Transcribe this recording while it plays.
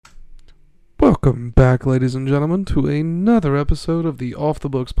Welcome back, ladies and gentlemen, to another episode of the Off the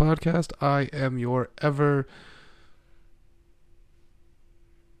Books podcast. I am your ever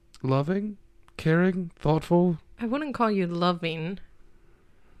loving, caring, thoughtful... I wouldn't call you loving.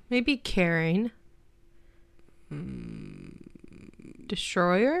 Maybe caring.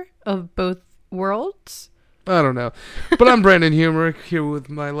 Destroyer of both worlds? I don't know. But I'm Brandon Humerick, here with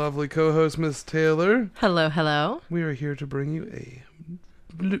my lovely co-host, Miss Taylor. Hello, hello. We are here to bring you a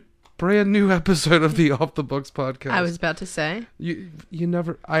brand new episode of the Off the Books podcast. I was about to say. You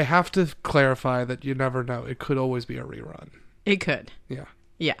never... I have to clarify that you never know. It could always be a rerun. It could. Yeah.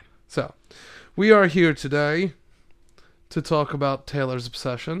 Yeah. So, we are here today to talk about Taylor's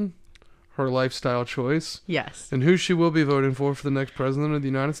obsession, her lifestyle choice, Yes. and who she will be voting for the next president of the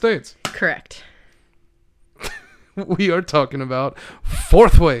United States. Correct. We are talking about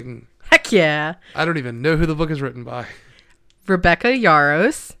Fourth Wing. Heck yeah. I don't even know who the book is written by. Rebecca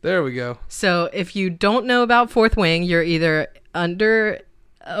Yarros. There we go. So if you don't know about Fourth Wing, you're either under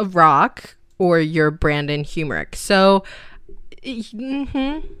a rock or you're Brandon Humerick. So,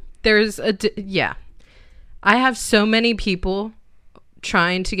 yeah. I have so many people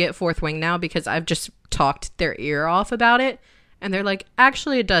trying to get Fourth Wing now because I've just talked their ear off about it. And they're like,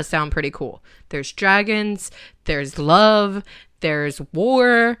 actually, it does sound pretty cool. There's dragons, there's love, there's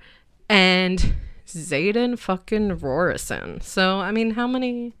war, and Xaden fucking Rorison. So, I mean, how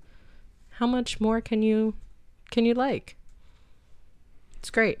much more can you like?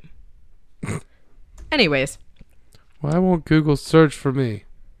 It's great. Anyways. Why won't Google search for me?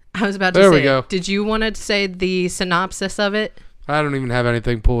 I was about to say, there we go. Did you want to say the synopsis of it? I don't even have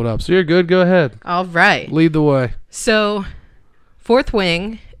anything pulled up, so you're good. Go ahead. All right. Lead the way. So, Fourth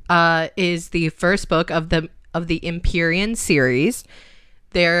Wing is the first book of the Empyrean series.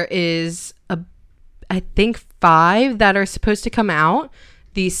 There is I think 5 that are supposed to come out.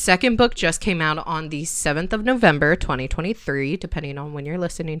 The second book just came out on the 7th of November, 2023, depending on when you're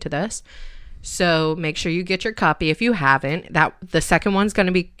listening to this. So make sure you get your copy if you haven't. The second one's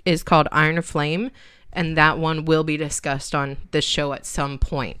is called Iron of Flame, and that one will be discussed on this show at some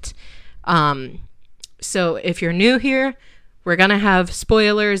point. So if you're new here, we're going to have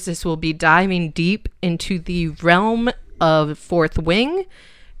spoilers. This will be diving deep into the realm of Fourth Wing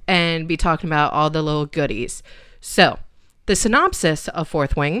and be talking about all the little goodies. So, the synopsis of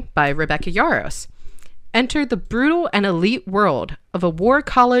Fourth Wing by Rebecca Yarros. Enter the brutal and elite world of a war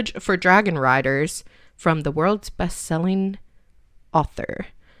college for dragon riders from the world's best-selling author.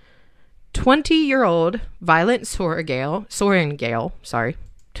 20-year-old Violet Sorengale, sorry,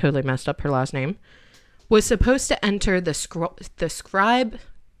 totally messed up her last name, was supposed to enter the scribe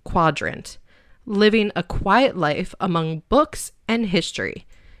quadrant, living a quiet life among books and history.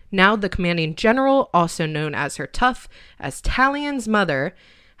 Now the commanding general, also known as her tough as Talion's mother,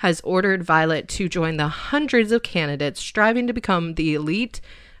 has ordered Violet to join the hundreds of candidates striving to become the elite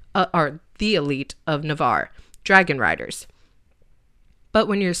of Navarre, dragon riders. But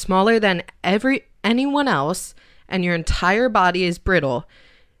when you're smaller than anyone else and your entire body is brittle,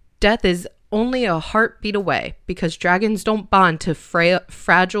 death is only a heartbeat away because dragons don't bond to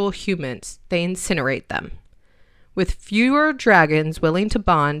fragile humans, they incinerate them. With fewer dragons willing to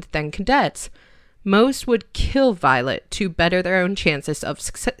bond than cadets, most would kill Violet to better their own chances of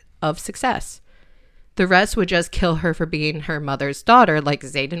success. The rest would just kill her for being her mother's daughter, like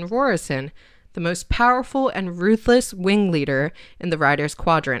Xaden Rorison, the most powerful and ruthless wing leader in the Riders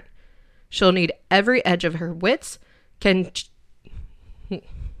Quadrant. She'll need every edge of her wits,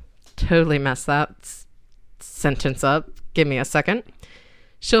 totally messed that sentence up. Give me a second.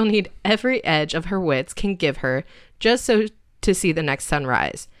 She'll need every edge of her wits can give her just so to see the next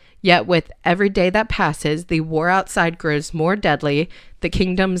sunrise. Yet with every day that passes, the war outside grows more deadly, the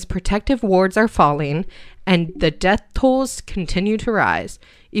kingdom's protective wards are falling, and the death tolls continue to rise.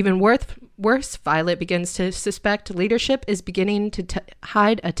 Even worse, Violet begins to suspect leadership is beginning to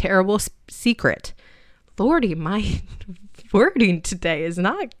hide a terrible secret. Lordy, my wording today is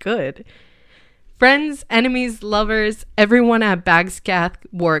not good. Friends, enemies, lovers, everyone at Bagscath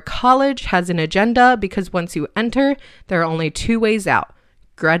War College has an agenda because once you enter, there are only 2 ways out.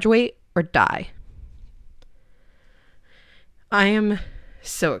 Graduate or die. I am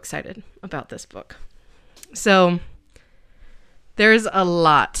so excited about this book. So, there's a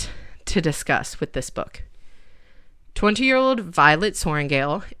lot to discuss with this book. 20-year-old Violet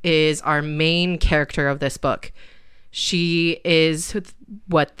Sorengale is our main character of this book. She is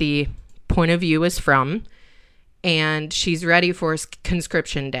what the point of view is from, and she's ready for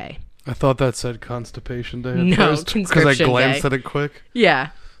conscription day. I thought that said constipation day at no, first, conscription because I glanced day. at it quick.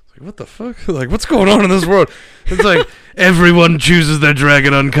 Yeah. Like, what the fuck? Like, what's going on in this world? It's like everyone chooses their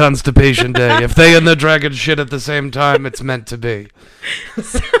dragon on Constipation Day. If they and the dragon shit at the same time, it's meant to be.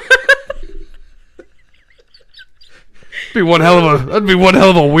 That'd be one hell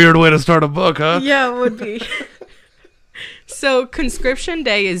of a weird way to start a book, huh? Yeah, it would be. So conscription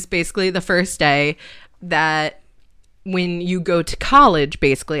day is basically the first day that when you go to college,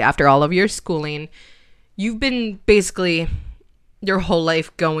 basically after all of your schooling, you've been basically your whole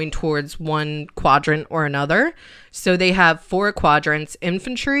life going towards one quadrant or another. So they have 4 quadrants: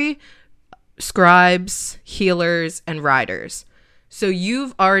 infantry, scribes, healers, and riders. So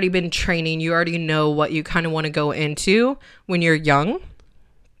you've already been training. You already know what you kind of want to go into when you're young.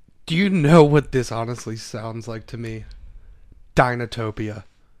 Do you know what this honestly sounds like to me? Dinotopia.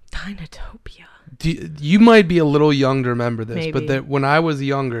 Dinotopia. You might be a little young to remember this, Maybe. but that when I was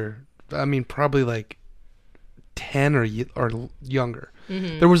younger, I mean, probably like 10 or younger,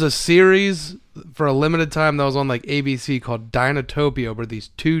 there was a series for a limited time that was on like ABC called Dinotopia, where these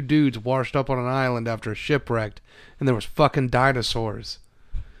 2 dudes washed up on an island after a shipwreck, and there was fucking dinosaurs,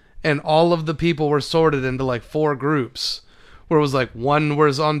 and all of the people were sorted into like 4 groups, where it was like one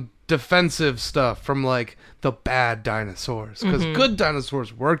was on defensive stuff from like the bad dinosaurs, because good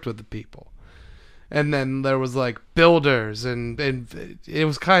dinosaurs worked with the people. And then there was like builders, and it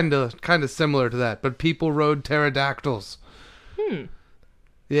was kind of similar to that, but people rode pterodactyls.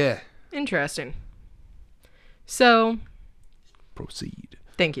 Yeah. Interesting. So, Proceed.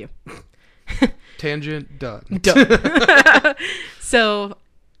 thank you. Tangent done. Done. So,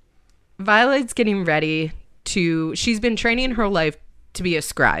 Violet's getting ready to... She's been training her life to be a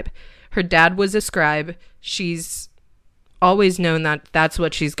scribe. Her dad was a scribe. She's always known that that's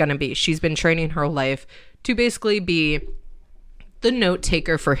what she's going to be. She's been training her life to basically be the note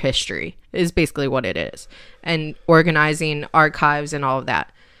taker for history, is basically what it is, and organizing archives and all of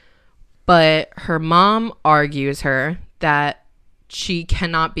that. But her mom argues her that she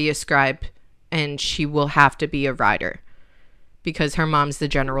cannot be a scribe and she will have to be a rider, because her mom's the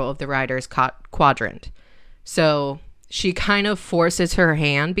general of the riders quadrant. So she kind of forces her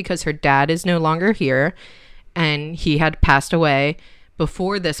hand, because her dad is no longer here and he had passed away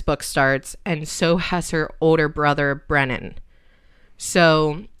before this book starts, and so has her older brother Brennan.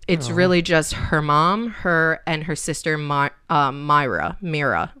 So it's really just her mom, her, and her sister Mira,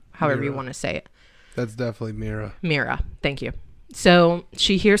 however you want to say it. That's definitely Mira. Mira, thank you. So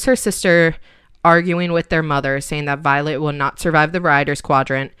she hears her sister arguing with their mother, saying that Violet will not survive the Riders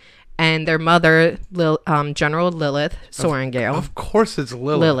Quadrant, and their mother, General Lilith Sorengale. Of course it's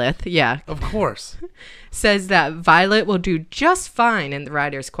Lilith. Lilith, yeah. Of course. Says that Violet will do just fine in the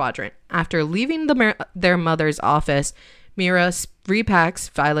Riders Quadrant. After leaving their mother's office, Mira repacks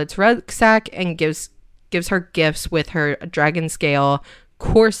Violet's rucksack and gives her gifts with her dragon scale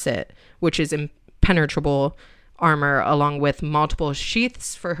corset, which is impenetrable armor, along with multiple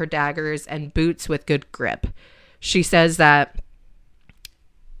sheaths for her daggers and boots with good grip. She says that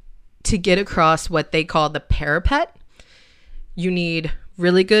to get across what they call the parapet, you need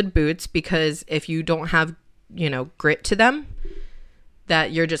really good boots, because if you don't have, grit to them,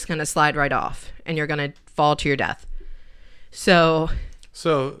 that you're just going to slide right off and you're going to fall to your death. So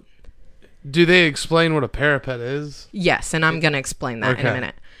do they explain what a parapet is? Yes, and I'm going to explain that in a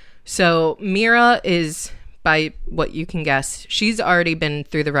minute. So Mira is, by what you can guess, she's already been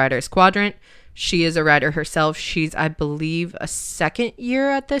through the Riders Quadrant. She is a rider herself. She's, I believe, a 2nd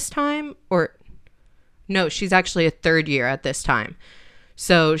year at this time. Or, no, she's actually a 3rd year at this time.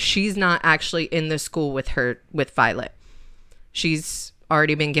 So she's not actually in the school with Violet. She's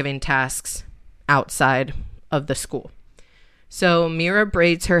already been given tasks outside of the school. So Mira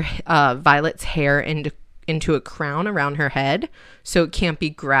braids her Violet's hair into a crown around her head, so it can't be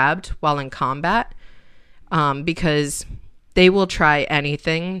grabbed while in combat, because they will try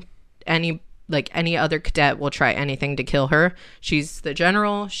anything. Any other cadet will try anything to kill her. She's the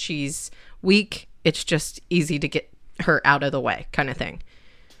general. She's weak. It's just easy to get her out of the way, kind of thing.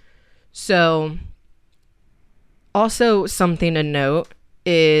 So, also something to note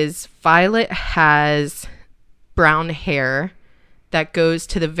is Violet has brown hair that goes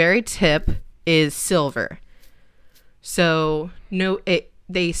to the very tip is silver. So,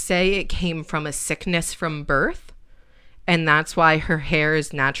 they say it came from a sickness from birth, and that's why her hair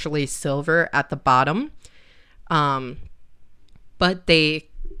is naturally silver at the bottom. But they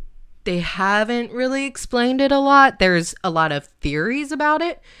haven't really explained it a lot. There's a lot of theories about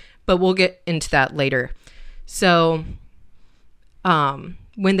it, but we'll get into that later. So,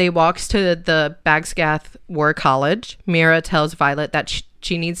 when they walks to the Bagscath War College, Mira tells Violet that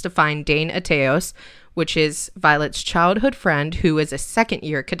she needs to find Dane Ateos, which is Violet's childhood friend who is a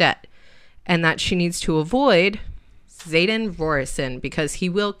second-year cadet, and that she needs to avoid Xaden Rorison because he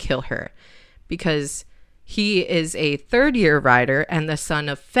will kill her, because he is a third-year rider and the son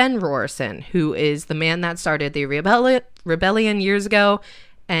of Fen Rorison, who is the man that started the rebellion years ago,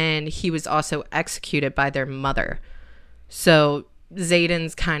 and he was also executed by their mother. So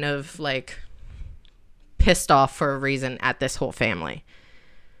Xaden's kind of like pissed off for a reason at this whole family.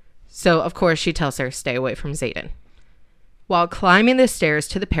 So, of course, she tells her, stay away from Xaden. While climbing the stairs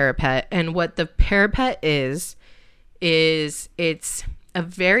to the parapet, and what the parapet is it's a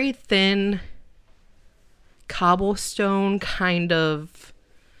very thin cobblestone kind of,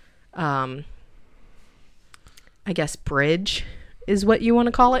 I guess, bridge is what you want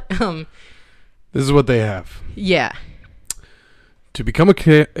to call it. This is what they have. Yeah. To become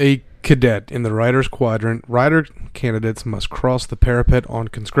a cadet in the Riders Quadrant, rider candidates must cross the parapet on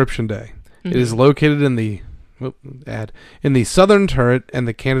conscription day. Mm-hmm. It is located in the southern turret, and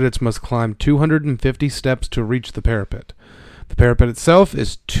the candidates must climb 250 steps to reach the parapet. The parapet itself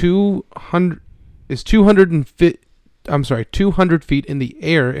is 200 feet in the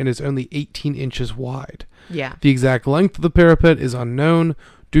air and is only 18 inches wide. Yeah. The exact length of the parapet is unknown.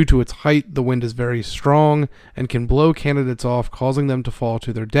 Due to its height, the wind is very strong and can blow candidates off, causing them to fall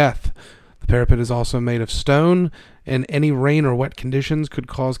to their death. The parapet is also made of stone, and any rain or wet conditions could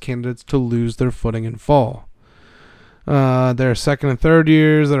cause candidates to lose their footing and fall. There are second and third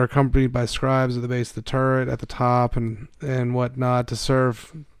years that are accompanied by scribes at the base of the turret, at the top, and whatnot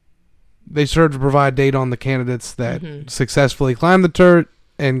They serve to provide data on the candidates that successfully climb the turret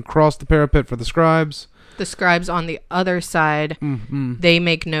and cross the parapet for the scribes. The scribes on the other side, they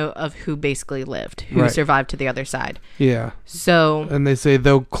make note of who basically lived, who survived to the other side. Yeah. So, and they say,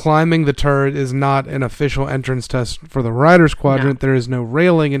 though climbing the turret is not an official entrance test for the Riders Quadrant, there is no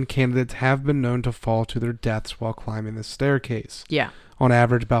railing, and candidates have been known to fall to their deaths while climbing the staircase. Yeah. On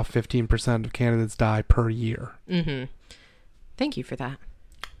average, about 15% of candidates die per year. Mm-hmm. Thank you for that.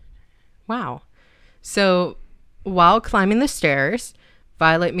 Wow. So, while climbing the stairs,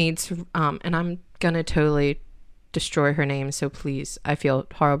 Violet meets, and I'm going to totally destroy her name, so please, I feel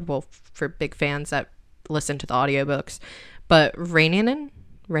horrible for big fans that listen to the audiobooks, but Rhiannon?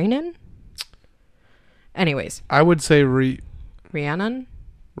 Anyways. I would say Rhiannon?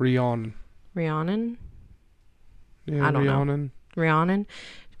 Rhiannon. Yeah, I don't know. Rhiannon?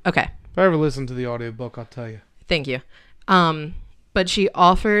 Okay. If I ever listen to the audiobook, I'll tell you. Thank you. But she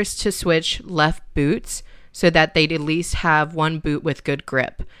offers to switch left boots so that they'd at least have one boot with good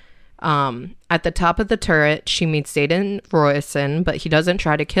grip. At the top of the turret, she meets Xaden Rorison, but he doesn't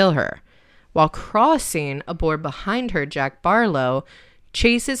try to kill her. While crossing, aboard behind her, Jack Barlow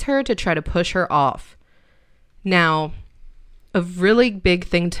chases her to try to push her off. Now, a really big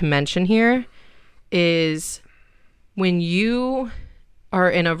thing to mention here is when you are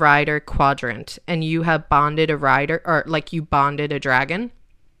in a rider quadrant and you have bonded a rider, or like you bonded a dragon,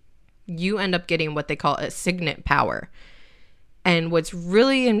 you end up getting what they call a signet power. And what's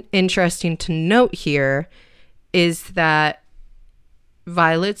really interesting to note here is that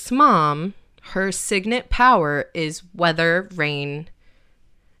Violet's mom, her signet power is weather, rain,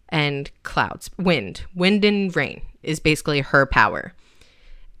 and clouds. Wind and rain is basically her power.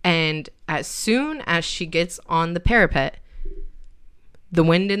 And as soon as she gets on the parapet, the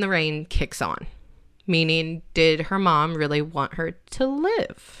wind and the rain kicks on. Meaning, did her mom really want her to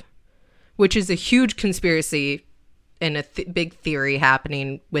live? Which is a huge conspiracy and a big theory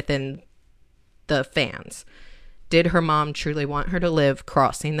happening within the fans. Did her mom truly want her to live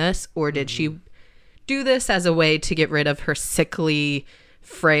crossing this, or did she do this as a way to get rid of her sickly,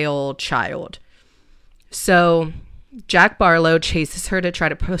 frail child? So Jack Barlow chases her to try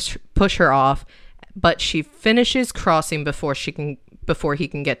to push her off, but she finishes crossing before he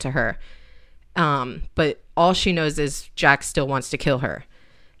can get to her. But all she knows is Jack still wants to kill her.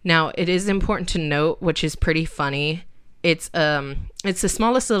 Now, it is important to note, which is pretty funny. It's the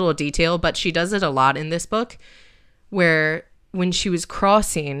smallest little detail, but she does it a lot in this book, where when she was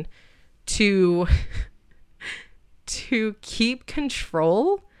crossing to keep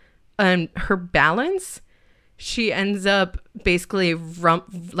control and her balance, she ends up basically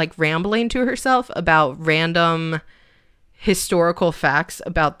rambling to herself about random historical facts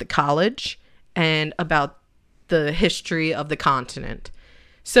about the college and about the history of the continent.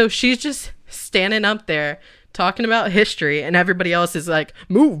 So she's just standing up there talking about history, and everybody else is like,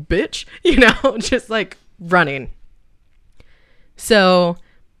 move, bitch, just like running. So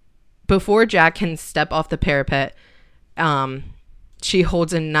before Jack can step off the parapet, she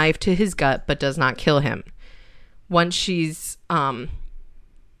holds a knife to his gut but does not kill him. Once she's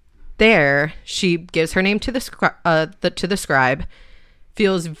there, she gives her name to the scribe,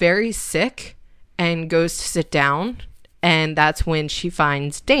 feels very sick, and goes to sit down. And that's when she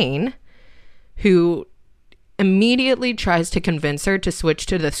finds Dane, who immediately tries to convince her to switch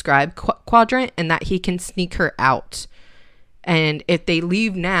to the scribe quadrant and that he can sneak her out. And if they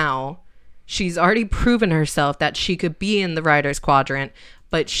leave now, she's already proven herself that she could be in the writer's quadrant,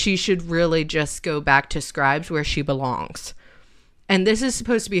 but she should really just go back to scribes where she belongs. And this is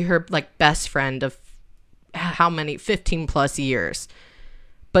supposed to be her like best friend of how many, 15 plus years.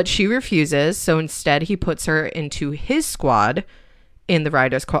 But she refuses, so instead he puts her into his squad in the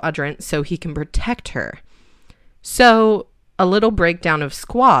writer's quadrant so he can protect her. So a little breakdown of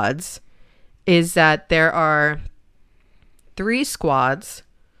squads is that there are 3 squads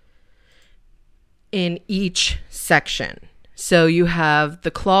in each section. So you have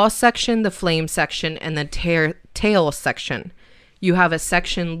the claw section, the flame section, and the tail section. You have a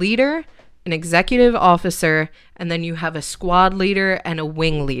section leader, an executive officer, and then you have a squad leader and a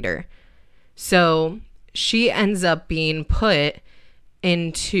wing leader. So she ends up being put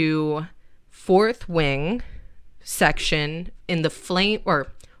into 4th wing section in the flame, or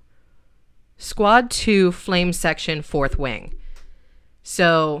squad 2 flame section, 4th wing.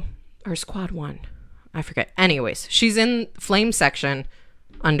 So, or squad 1, I forget. Anyways, she's in flame section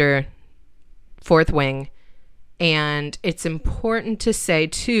under 4th wing. And it's important to say,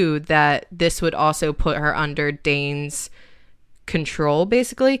 too, that this would also put her under Dane's control,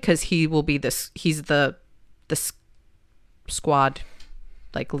 basically, because he will be he's the squad,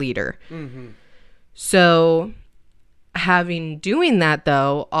 like, leader. Mm-hmm. So doing that,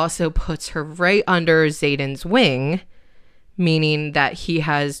 though, also puts her right under Xaden's wing, meaning that he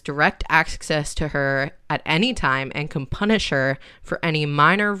has direct access to her at any time and can punish her for any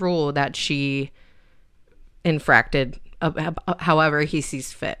minor rule that she infracted, however he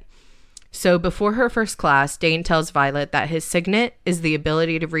sees fit. So before her first class, Dane tells Violet that his signet is the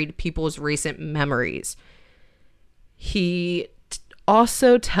ability to read people's recent memories. He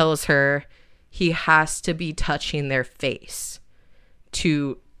also tells her he has to be touching their face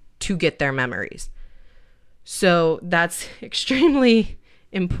to get their memories. So that's extremely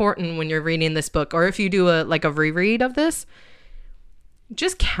important when you're reading this book, or if you do a reread of this,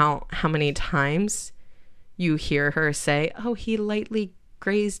 just count how many times you hear her say, "Oh, he lightly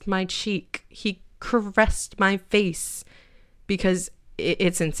grazed my cheek. He caressed my face," because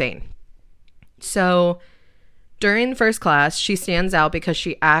it's insane. So during first class, she stands out because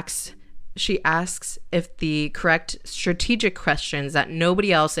she asks if the correct strategic questions that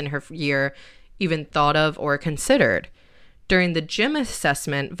nobody else in her year even thought of or considered. During the gym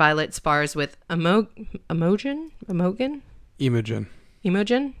assessment, Violet spars with Imogen?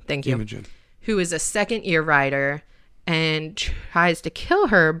 Thank you. Imogen. Who is a second-year rider and tries to kill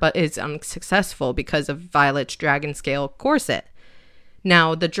her but is unsuccessful because of Violet's dragon scale corset.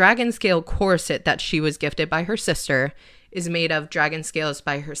 Now, the dragon scale corset that she was gifted by her sister is made of dragon scales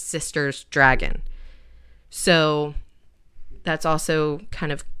by her sister's dragon. So that's also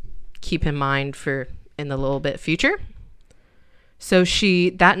kind of keep in mind for in the little bit future. So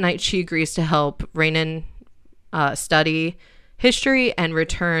that night she agrees to help Rhiannon study history and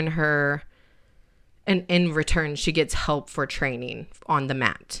return her. And in return, she gets help for training on the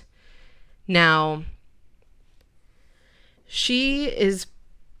mat. Now, she is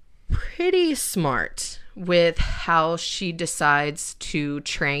pretty smart with how she decides to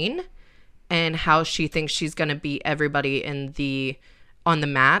train and how she thinks she's going to beat everybody on the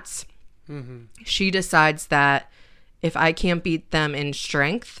mats. Mm-hmm. She decides that if I can't beat them in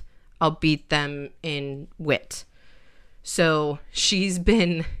strength, I'll beat them in wit. So she's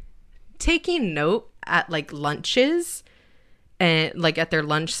been taking note at like lunches and like at their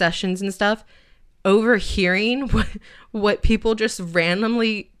lunch sessions and stuff, overhearing what people just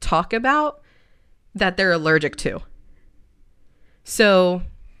randomly talk about that they're allergic to. So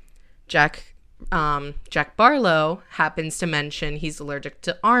Jack Barlow happens to mention he's allergic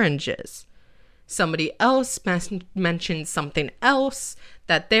to oranges. Somebody else mentions something else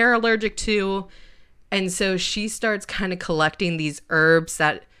that they're allergic to. And so she starts kind of collecting these herbs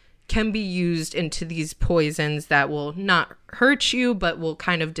that can be used into these poisons that will not hurt you, but will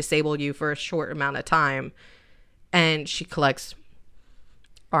kind of disable you for a short amount of time. And she collects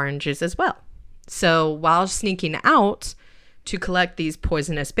oranges as well. So while sneaking out to collect these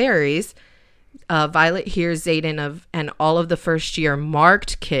poisonous berries, Violet hears Xaden and all of the first year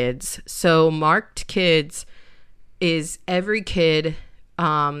marked kids. So marked kids is every kid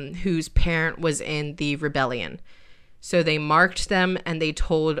whose parent was in the rebellion. So they marked them and they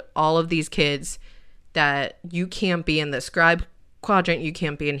told all of these kids that you can't be in the scribe quadrant, you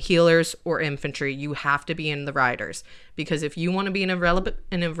can't be in healers or infantry. You have to be in the riders. Because if you want to be in a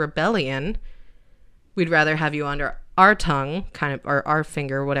rebellion, we'd rather have you under our tongue, kind of, or our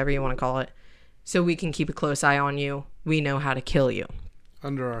finger, whatever you want to call it, so we can keep a close eye on you. We know how to kill you.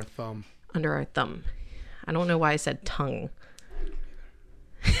 Under our thumb. Under our thumb. I don't know why I said tongue.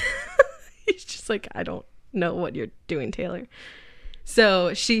 He's just like, I don't know what you're doing, Taylor.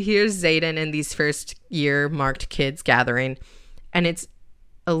 So she hears Xaden and these first year marked kids gathering, and it's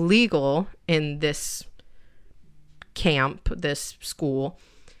illegal in this camp, this school,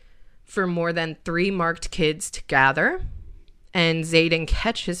 for more than 3 marked kids to gather. And Xaden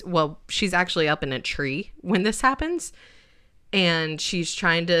catches, well, she's actually up in a tree when this happens, and she's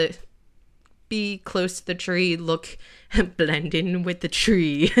trying to be close to the tree, blend in with the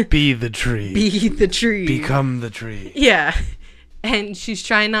tree. Be the tree. Be the tree. Become the tree. Yeah. And she's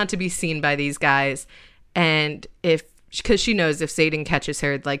trying not to be seen by these guys. And because she knows if Xaden catches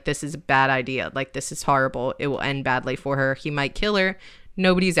her, like, this is a bad idea. Like, this is horrible. It will end badly for her. He might kill her.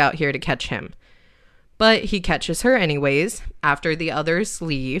 Nobody's out here to catch him. But he catches her anyways after the others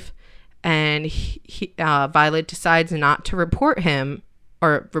leave. And Violet decides not to report him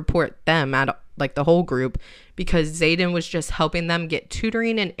or report them at like the whole group, because Xaden was just helping them get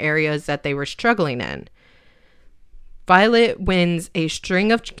tutoring in areas that they were struggling in. Violet wins a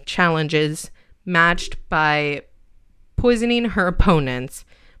string of challenges matched by poisoning her opponents,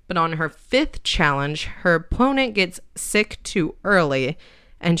 but on her 5th challenge, her opponent gets sick too early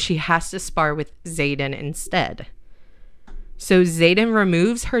and she has to spar with Xaden instead. So Xaden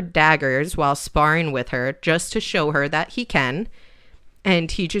removes her daggers while sparring with her just to show her that he can, and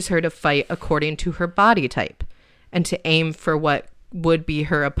teaches her to fight according to her body type and to aim for what would be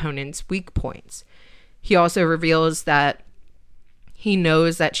her opponent's weak points. He also reveals that he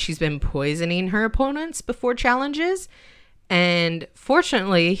knows that she's been poisoning her opponents before challenges, and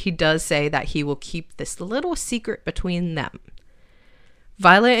fortunately, he does say that he will keep this little secret between them.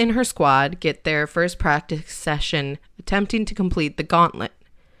 Violet and her squad get their first practice session attempting to complete the gauntlet,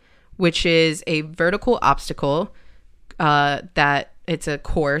 which is a vertical obstacle that it's a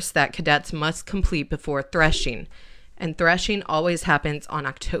course that cadets must complete before threshing. And threshing always happens on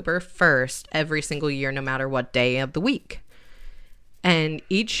October 1st every single year, no matter what day of the week. And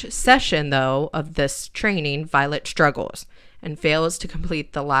each session, though, of this training, Violet struggles and fails to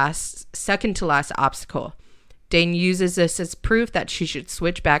complete the second to last obstacle. Dane uses this as proof that she should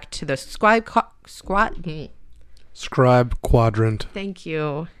switch back to the scribe quadrant. Thank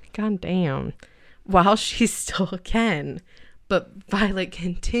you. God damn. While she still can. But Violet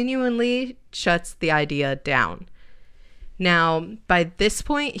continually shuts the idea down. Now, by this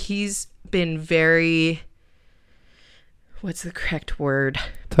point, he's been very... What's the correct word?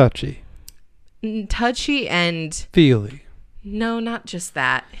 Touchy. Touchy and... Feely. No, not just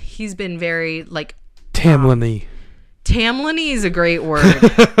that. He's been very, like... Tamlin-y. Tamlin-y is a great word.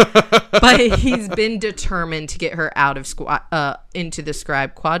 But he's been determined to get her out of into the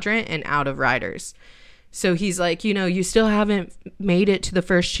scribe quadrant and out of riders. So he's like, you still haven't made it to the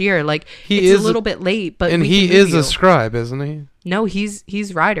first year. Like, it's a little bit late, but and he is a scribe, isn't he? No,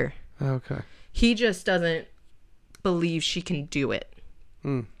 he's rider. Okay. He just doesn't believe she can do it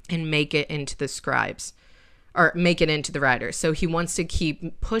and make it into the scribes or make it into the riders. So he wants to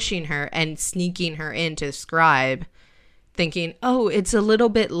keep pushing her and sneaking her into scribe, thinking, oh, it's a little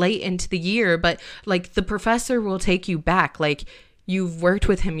bit late into the year, but like the professor will take you back. Like, you've worked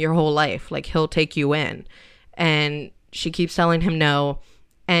with him your whole life. Like, he'll take you in. And she keeps telling him no.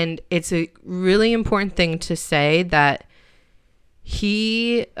 And it's a really important thing to say that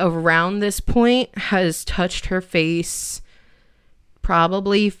he, around this point, has touched her face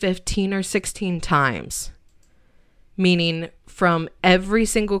probably 15 or 16 times. Meaning from every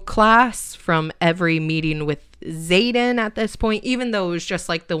single class, from every meeting with Xaden at this point, even though it was just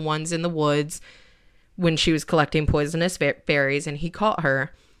like the ones in the woods when she was collecting poisonous berries and he caught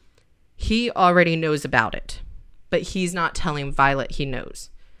her, he already knows about it. But he's not telling Violet he knows.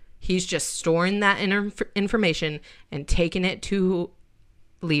 He's just storing that information and taking it to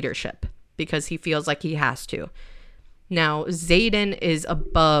leadership because he feels like he has to. Now, Xaden is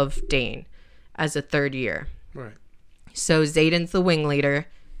above Dane as a 3rd year. Right. So Xaden's the wing leader,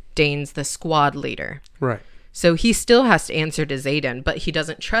 Dane's the squad leader. Right. So he still has to answer to Xaden, but he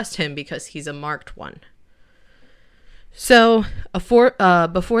doesn't trust him because he's a marked one. So before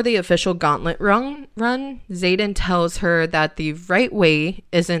the official gauntlet run, Xaden tells her that the right way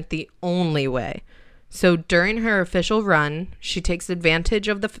isn't the only way. So during her official run, she takes advantage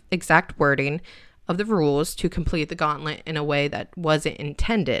of the exact wording of the rules to complete the gauntlet in a way that wasn't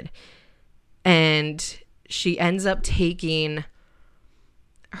intended. And she ends up taking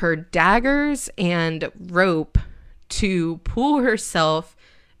her daggers and rope to pull herself.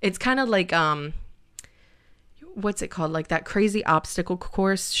 It's kind of like what's it called, like that crazy obstacle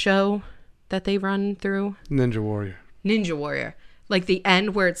course show that they run through. Ninja Warrior, like the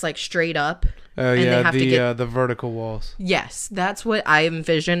end where it's like straight up. Oh yeah, the vertical walls. Yes, that's what I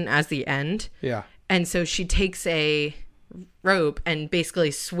envision as the end. Yeah. And so she takes a rope and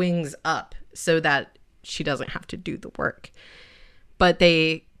basically swings up so that she doesn't have to do the work. But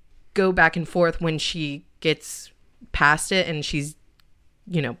they go back and forth when she gets past it, and she's,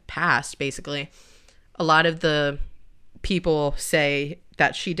 passed basically. A lot of the people say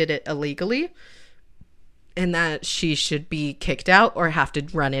that she did it illegally and that she should be kicked out or have to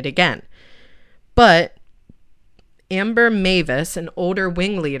run it again. But Amber Mavis, an older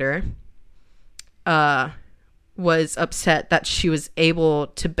wing leader, was upset that she was able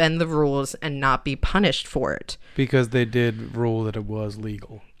to bend the rules and not be punished for it. Because they did rule that it was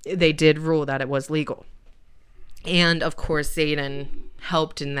legal. They did rule that it was legal. And, of course, Xaden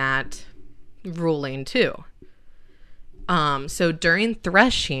helped in that ruling, too. So during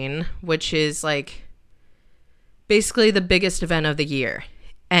threshing, which is, like, basically the biggest event of the year,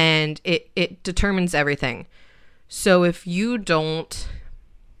 and it determines everything. So if you don't...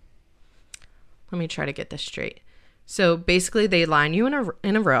 Let me try to get this straight. So basically they line you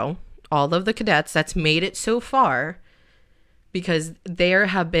in a row, all of the cadets that's made it so far, because there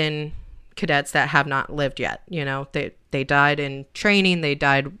have been cadets that have not lived yet. They died in training, they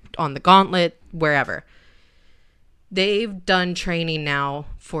died on the gauntlet, wherever. They've done training now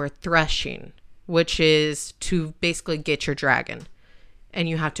for threshing, which is to basically get your dragon, and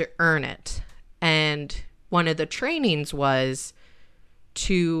you have to earn it. And one of the trainings was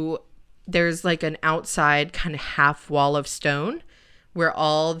there's like an outside kind of half wall of stone where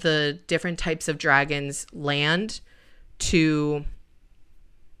all the different types of dragons land to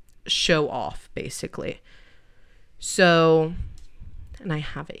show off, basically. So, and I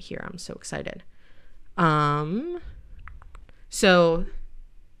have it here. I'm so excited. So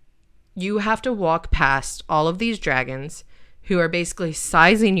you have to walk past all of these dragons who are basically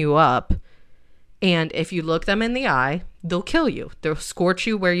sizing you up. And if you look them in the eye, they'll kill you. They'll scorch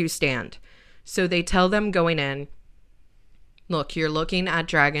you where you stand. So they tell them going in, look, you're looking at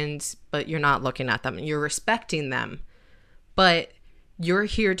dragons, but you're not looking at them. You're respecting them, but you're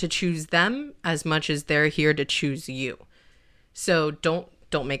here to choose them as much as they're here to choose you. So don't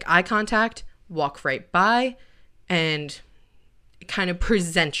make eye contact, walk right by, and kind of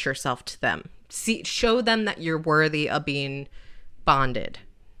present yourself to them. Show them that you're worthy of being bonded.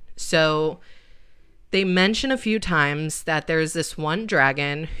 So they mention a few times that there's this one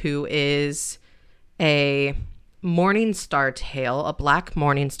dragon who is a Morningstar tail, a black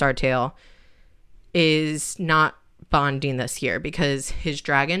Morningstar tail, is not bonding this year because his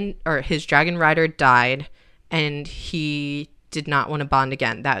dragon rider died and he did not want to bond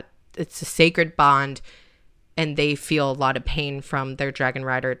again. That it's a sacred bond and they feel a lot of pain from their dragon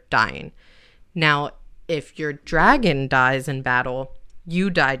rider dying. Now, if your dragon dies in battle, you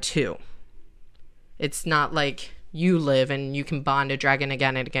die too. It's not like you live and you can bond a dragon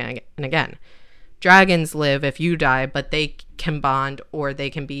again and again and again. Dragons live if you die, but they can bond, or they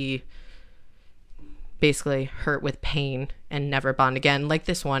can be basically hurt with pain and never bond again, like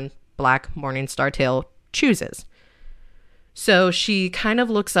this one, Black Morningstar Tail, chooses. So she kind of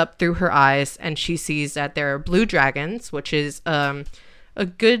looks up through her eyes and she sees that there are blue dragons, which is a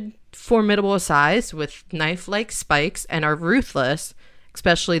good formidable size with knife-like spikes and are ruthless,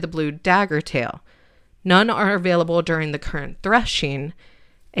 especially the blue dagger tail. None are available during the current threshing.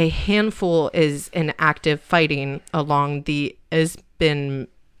 A handful is in active fighting along the Eastbin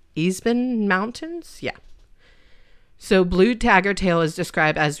Mountains? Yeah. So blue dagger tail is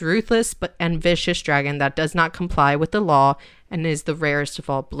described as ruthless and vicious dragon that does not comply with the law and is the rarest of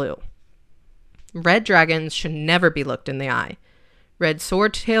all blue. Red dragons should never be looked in the eye. Red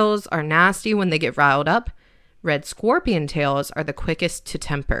sword tails are nasty when they get riled up. Red scorpion tails are the quickest to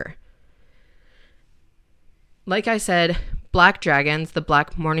temper. Like I said, black dragons, the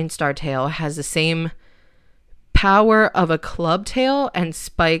black Morningstar tail, has the same power of a club tail and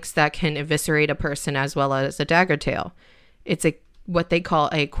spikes that can eviscerate a person as well as a dagger tail. It's what they call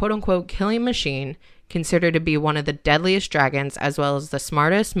a quote-unquote killing machine, considered to be one of the deadliest dragons as well as the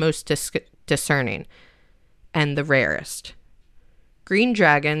smartest, most discerning, and the rarest. Green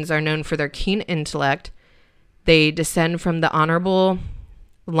dragons are known for their keen intellect. They descend from the honorable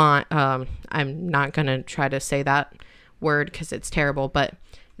line. I'm not going to try to say that word because it's terrible, but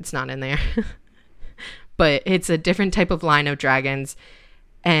it's not in there. But it's a different type of line of dragons,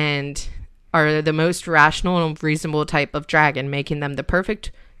 and are the most rational and reasonable type of dragon, making them the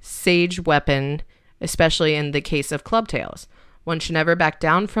perfect sage weapon, especially in the case of clubtails. One should never back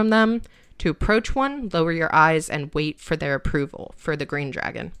down from them. To approach one, lower your eyes and wait for their approval. For the green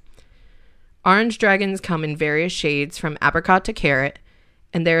dragon. Orange dragons come in various shades from apricot to carrot,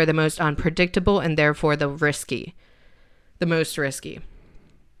 and they are the most unpredictable and therefore the most risky.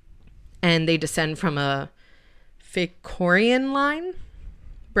 And they descend from a Ficorian line.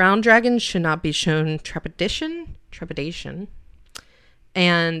 Brown dragons should not be shown trepidation.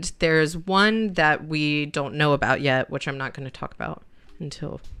 And there's one that we don't know about yet, which I'm not going to talk about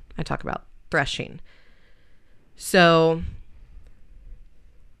until I talk about threshing. So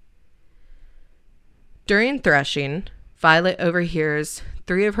during threshing, Violet overhears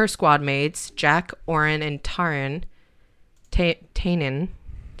 3 of her squad mates, Jack, Orin, and Tannen,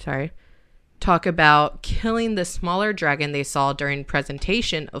 talk about killing the smaller dragon they saw during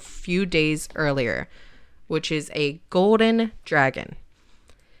presentation a few days earlier, which is a golden dragon.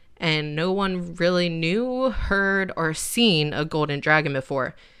 And no one really knew, heard, or seen a golden dragon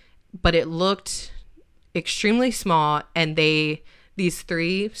before, but it looked extremely small, and these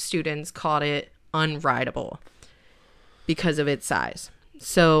 3 students called it unrideable because of its size.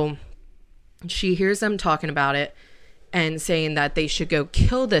 So she hears them talking about it and saying that they should go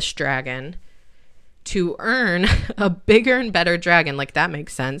kill this dragon to earn a bigger and better dragon. Like, that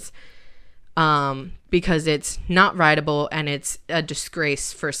makes sense. Because it's not rideable and it's a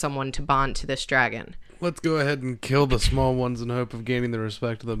disgrace for someone to bond to this dragon. Let's go ahead and kill the small ones in hope of gaining the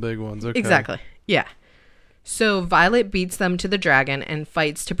respect of the big ones. Okay. Exactly. Yeah. So Violet beats them to the dragon and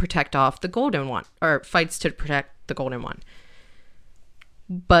fights to protect the golden one.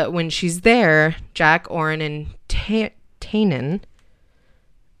 But when she's there, Jack, Orin, and Tannen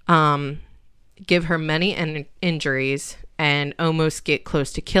give her many injuries and almost get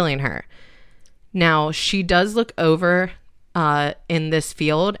close to killing her. Now, she does look over in this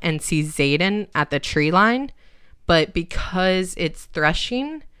field and sees Xaden at the tree line, but because it's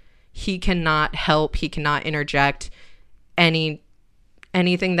threshing, he cannot help, he cannot interject. Anything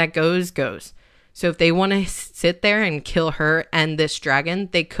that goes. So if they want to sit there and kill her and this dragon,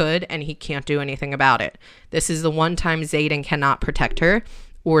 they could, and he can't do anything about it. This is the one time Xaden cannot protect her,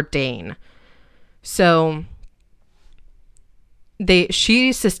 or Dane. So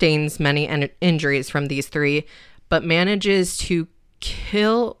she sustains many injuries from these 3, but manages to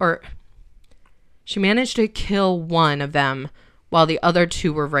kill one of them while the other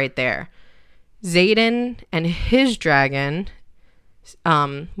 2 were right there. Xaden and his dragon,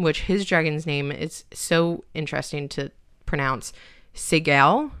 which his dragon's name is so interesting to pronounce,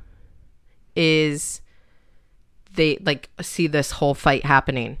 Sigal, is they see this whole fight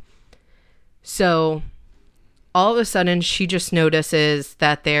happening. So all of a sudden she just notices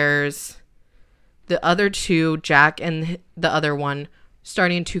that there's the other 2, Jack and the other one,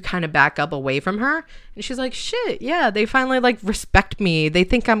 starting to kind of back up away from her. And she's like, shit, yeah, they finally respect me. They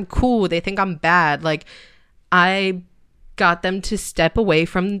think I'm cool. They think I'm bad. I got them to step away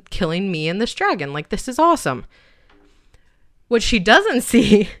from killing me and this dragon. This is awesome. What she doesn't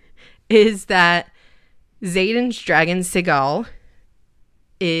see is that Xaden's dragon, Sigal,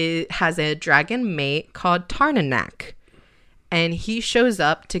 has a dragon mate called Tarnanak. And he shows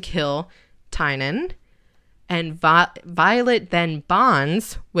up to kill Tannen. And Violet then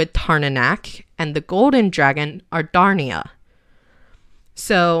bonds with Tarnanak and the golden dragon, Ardarnia.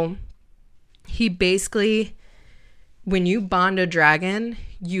 So he basically, when you bond a dragon,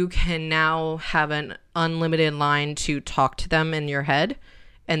 you can now have an unlimited line to talk to them in your head,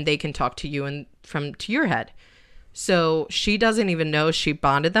 and they can talk to you to your head. So she doesn't even know she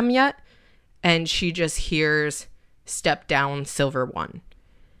bonded them yet, and she just hears, "Step down, Silver One."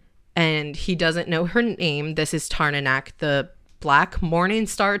 And he doesn't know her name. This is Tarnanak, the black morning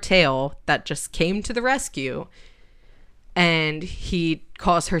star tail that just came to the rescue. And he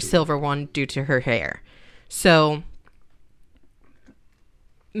calls her Silver One due to her hair. So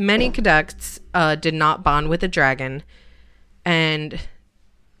many cadets did not bond with a dragon. And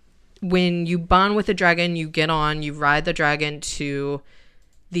when you bond with a dragon, you ride the dragon to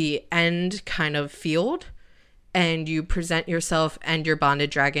the end kind of field. And you present yourself and your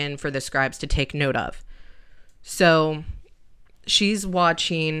bonded dragon for the scribes to take note of. So she's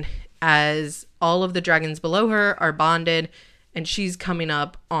watching as all of the dragons below her are bonded, and she's coming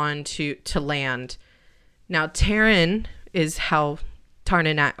up to land. Now, Taran is how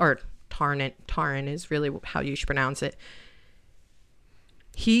Taran is really how you should pronounce it.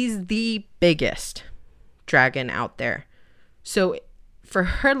 He's the biggest dragon out there. So for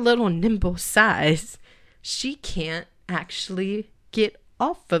her little nimble size, she can't actually get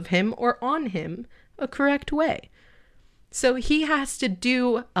off of him or on him a correct way. So he has to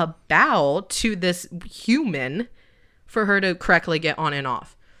do a bow to this human for her to correctly get on and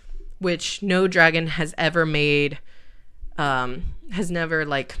off, which no dragon has ever made, has never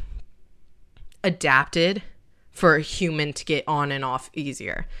like adapted for a human to get on and off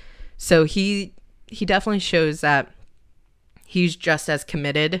easier. So he definitely shows that he's just as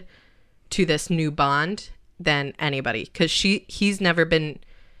committed to this new bond than anybody, because he's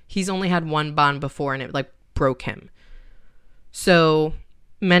only had one bond before and it like broke him. So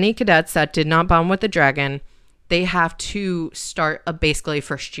many cadets that did not bond with the dragon, they have to start a basically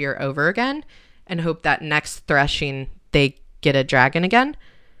first year over again and hope that next threshing they get a dragon again.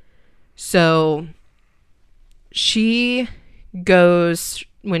 So she goes,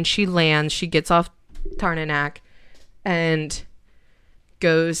 when she lands, she gets off Tarnanak and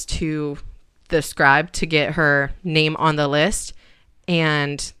goes to the scribe to get her name on the list.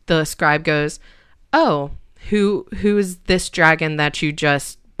 And the scribe goes, "Oh, who is this dragon that you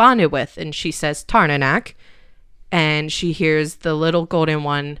just bonded with?" And she says, "Tarnanak." And she hears the little golden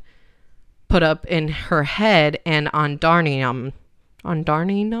one put up in her head, and Ondarnium.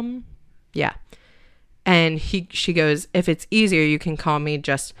 Yeah. And she goes, "If it's easier, you can call me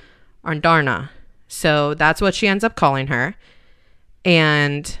just Ondarna." So that's what she ends up calling her.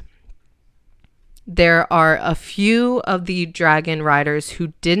 And there are a few of the dragon riders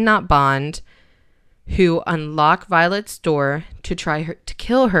who did not bond, who unlock Violet's door to try to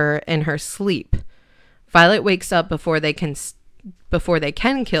kill her in her sleep. Violet wakes up before they can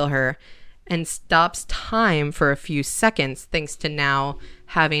kill her and stops time for a few seconds thanks to now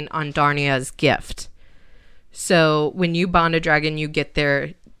having Ondarnia's gift. So when you bond a dragon, you get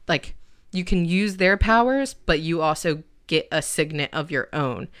their, like, you can use their powers, but you also get a signet of your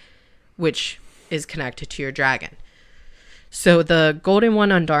own, which is connected to your dragon. So the golden one,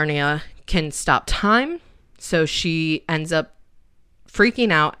 Ondarnia, can stop time. So she ends up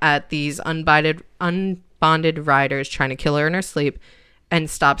freaking out at these unbonded riders trying to kill her in her sleep and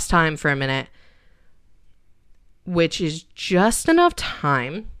stops time for a minute, which is just enough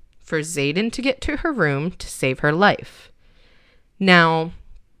time for Xaden to get to her room to save her life. Now,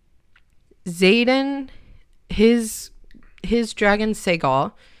 Xaden, his dragon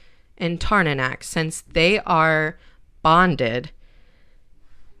Segal and Tarnanak, since they are bonded,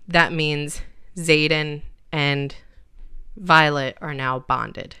 that means Xaden and Violet are now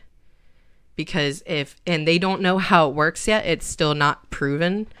bonded. Because and they don't know how it works yet, it's still not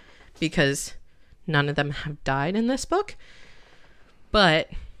proven because none of them have died in this book. But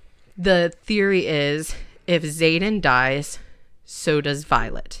the theory is if Xaden dies, so does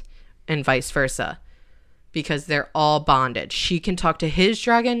Violet, and vice versa, because they're all bonded. She can talk to his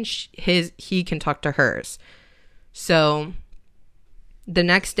dragon, he can talk to hers. So the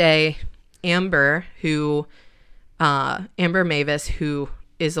next day, Amber Mavis, who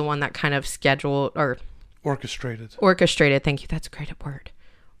is the one that kind of scheduled or orchestrated. Thank you. That's a great word.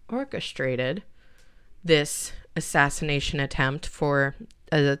 Orchestrated this assassination attempt for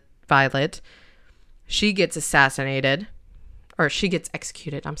Violet. She gets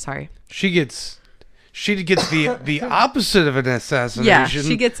executed. I'm sorry. She gets the opposite of an assassination. Yeah,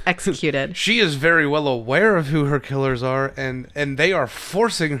 she gets executed. She is very well aware of who her killers are, and they are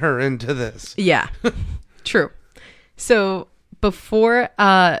forcing her into this. Yeah, true. So before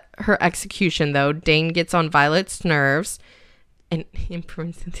her execution, though, Dane gets on Violet's nerves, and in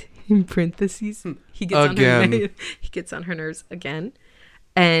parentheses, he gets on her nerves again,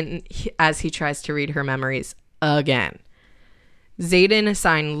 and as he tries to read her memories again. Xaden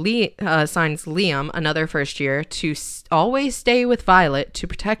assigns Liam, another first year, to always stay with Violet to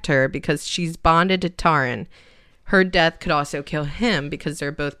protect her because she's bonded to Taran. Her death could also kill him because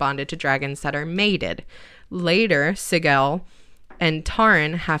they're both bonded to dragons that are mated. Later, Sigel and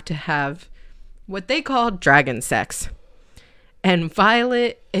Taran have to have what they call dragon sex. And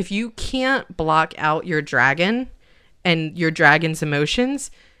Violet, if you can't block out your dragon and your dragon's emotions,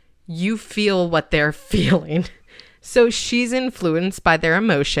 you feel what they're feeling. So she's influenced by their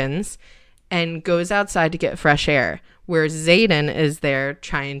emotions and goes outside to get fresh air, where Xaden is there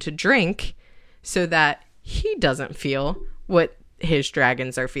trying to drink so that he doesn't feel what his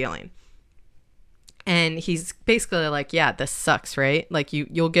dragons are feeling. And he's basically like, yeah, this sucks, right? Like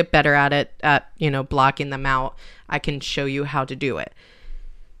you'll get better at it, at, blocking them out. I can show you how to do it.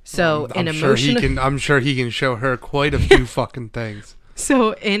 So I'm sure he can show her quite a few fucking things.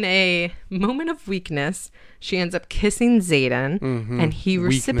 So in a moment of weakness, she ends up kissing Xaden, and he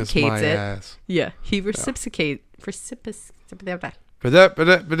reciprocates it. Ass. Yeah, he reciprocates.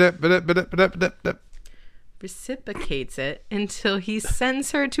 reciprocates it until he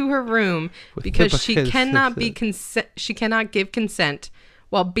sends her to her room because she cannot give consent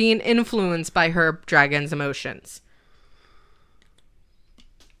while being influenced by her dragon's emotions.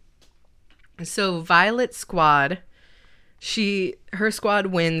 So Violet's squad, her squad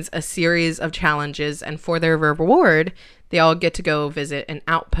wins a series of challenges, and for their reward, they all get to go visit an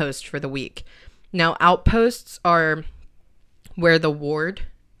outpost for the week. Now, outposts are where the ward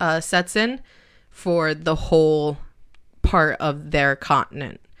sets in for the whole part of their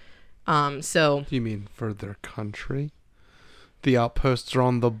continent. So you mean for their country? The outposts are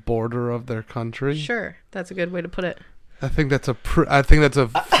on the border of their country? Sure, that's a good way to put it. I think that's a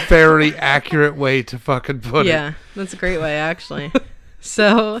very accurate way to fucking put it. Yeah, that's a great way, actually.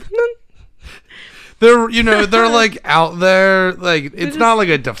 So they're like out there, like it's not like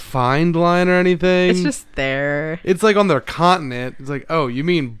a defined line or anything. It's just there. It's like on their continent. It's like, oh, you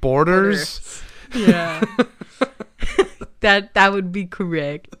mean borders? Yeah. that would be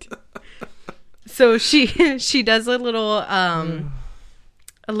correct. So she does a little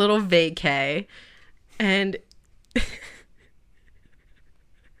vacay, and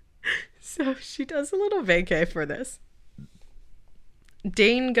so she does a little vacay for this.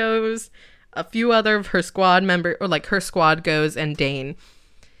 Dane goes, a few other of her squad members, or like her squad goes, and Dane,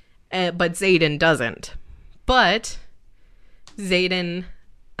 but Xaden doesn't. But Xaden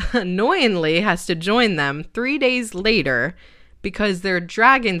annoyingly has to join them 3 days later because their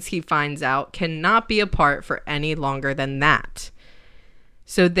dragons, he finds out, cannot be apart for any longer than that.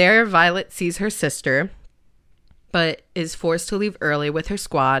 So there, Violet sees her sister, but is forced to leave early with her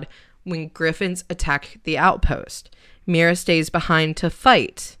squad when griffins attack the outpost. Mira stays behind to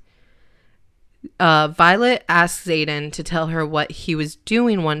fight. Violet asks Xaden to tell her what he was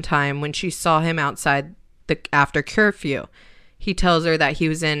doing one time when she saw him outside after curfew. He tells her that he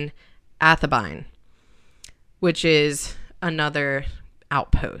was in Athabine, which is another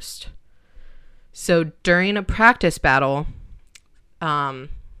outpost. So during a practice battle, hold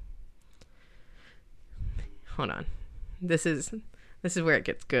on. This is where it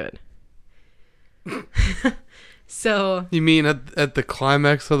gets good. So you mean at the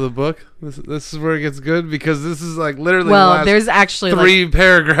climax of the book? This is where it gets good, because this is like literally there's actually three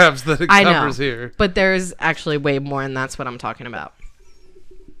paragraphs that it covers here. But there's actually way more, and that's what I'm talking about.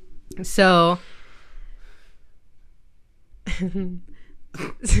 So the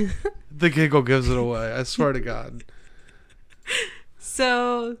giggle gives it away. I swear to God.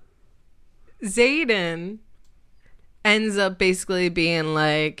 So Xaden ends up basically being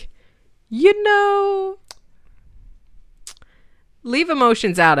like, leave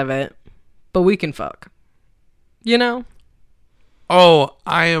emotions out of it, but we can fuck. Oh,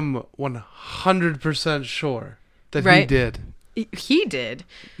 I am 100% sure that right? he did. He did.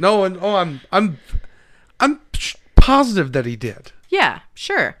 No, and I'm positive that he did. Yeah,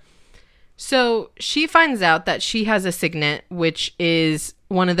 sure. So she finds out that she has a signet, which is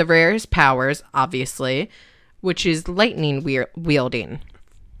one of the rarest powers, obviously, which is lightning wielding.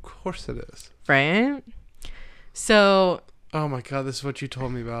 Of course it is. Right? So... oh my God, this is what you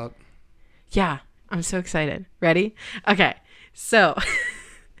told me about. Yeah, I'm so excited. Ready? Okay, so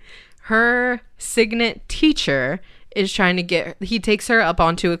her signet teacher is trying to he takes her up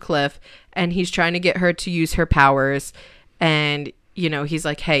onto a cliff, and he's trying to get her to use her powers, and he's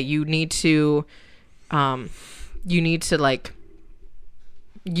like, hey, you need to like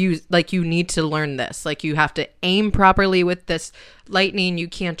you need to learn this. Like, you have to aim properly with this lightning. You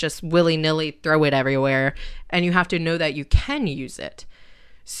can't just willy-nilly throw it everywhere, and you have to know that you can use it.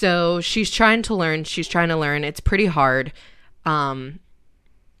 So she's trying to learn. It's pretty hard. But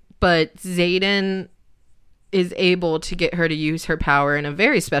Xaden is able to get her to use her power in a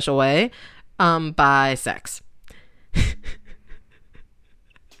very special way, by sex.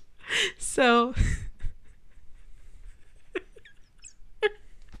 So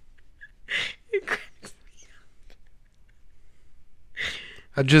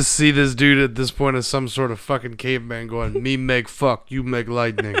I just see this dude at this point as some sort of fucking caveman going, me make fuck, you make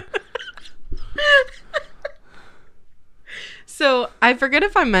lightning. So I forget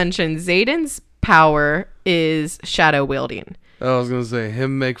if I mentioned Xaden's power is shadow wielding. I was going to say,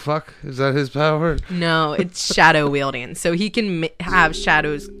 him make fuck? Is that his power? No, it's shadow wielding. So he can have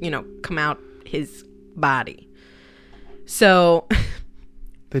shadows, come out his body. So...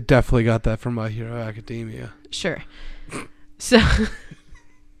 they definitely got that from My Hero Academia. Sure. So...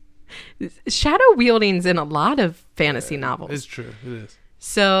 shadow wielding's in a lot of fantasy novels. It's true. It is.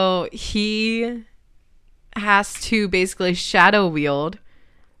 So he has to basically shadow wield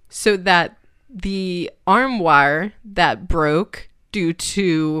so that the arm wire that broke due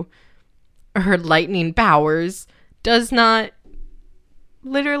to her lightning powers does not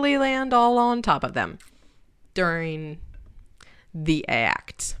literally land all on top of them during the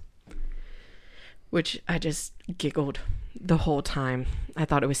act, which I just giggled the whole time. I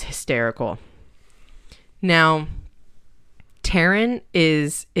thought it was hysterical. Now, Taran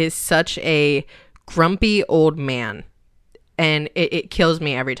is such a grumpy old man, and it kills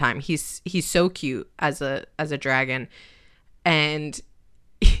me every time. He's so cute as a dragon, and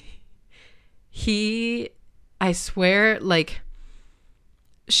I swear, like,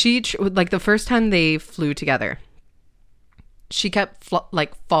 like the first time they flew together, she kept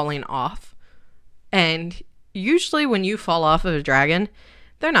falling off, and usually when you fall off of a dragon,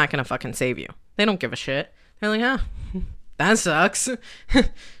 they're not gonna fucking save you. They don't give a shit. They're like, that sucks.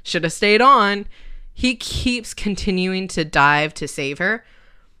 Should have stayed on. He keeps continuing to dive to save her,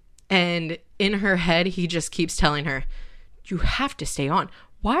 and in her head he just keeps telling her, you have to stay on.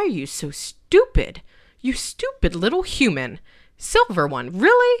 Why are you so stupid? You stupid little human. Silver One,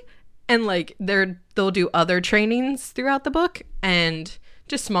 really? And like they'll do other trainings throughout the book, and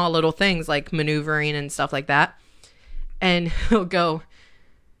just small little things like maneuvering and stuff like that. And he'll go,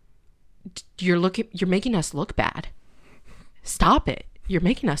 you're making us look bad. Stop it. You're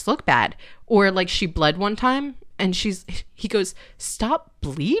making us look bad. Or like she bled one time, and he goes, stop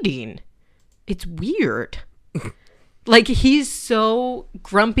bleeding. It's weird. Like, he's so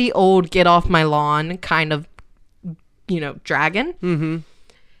grumpy old, get off my lawn kind of, dragon. Mm-hmm.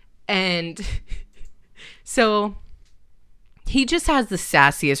 And so he just has the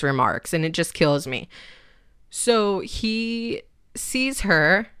sassiest remarks, and it just kills me. So he sees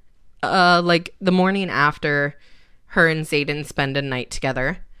her, like the morning after her and Xaden spend a night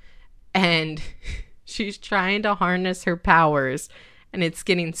together, and she's trying to harness her powers, and it's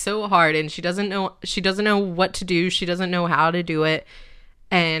getting so hard, and she doesn't know what to do. She doesn't know how to do it.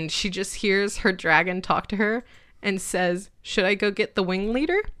 And she just hears her dragon talk to her and says, should I go get the wing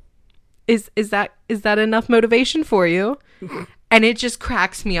leader? Is that enough motivation for you? And it just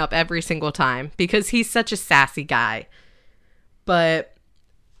cracks me up every single time because he's such a sassy guy. But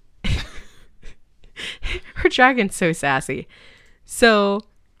her dragon's so sassy. So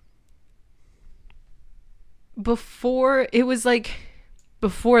before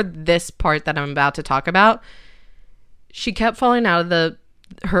this part that I'm about to talk about, she kept falling out of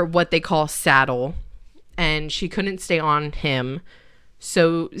her what they call saddle, and she couldn't stay on him.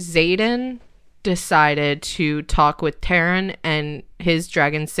 So Xaden decided to talk with Taran and his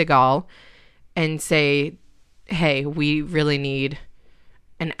dragon Sigal and say, hey, we really need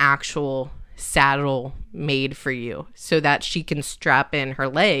an actual saddle made for you so that she can strap in her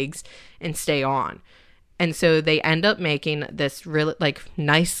legs and stay on. And so they end up making this really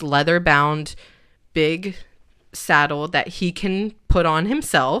nice leather bound big saddle that he can put on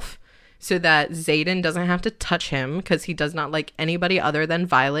himself so that Xaden doesn't have to touch him, because he does not like anybody other than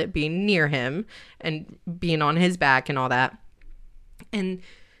Violet being near him and being on his back and all that. And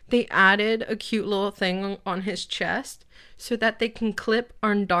they added a cute little thing on his chest so that they can clip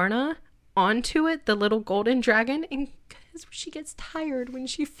Arndarna onto it, the little golden dragon, and because she gets tired when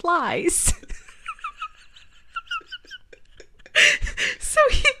she flies. So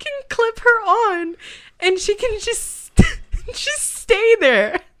he can clip her on, and she can just stay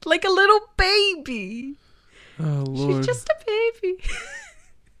there like a little baby. Oh, Lord. She's just a baby.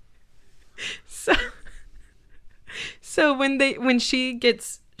 So when she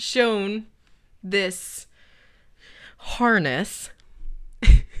gets shown this harness,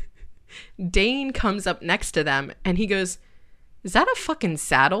 Dane comes up next to them and he goes, is that a fucking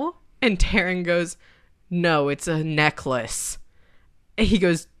saddle? And Taran goes, no, it's a necklace. And he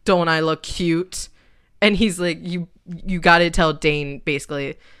goes, don't I look cute? And he's like, you got to tell Dane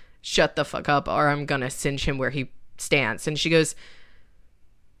basically, shut the fuck up or I'm gonna cinch him where he stands. And she goes,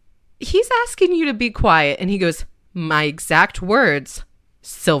 he's asking you to be quiet. And he goes, my exact words,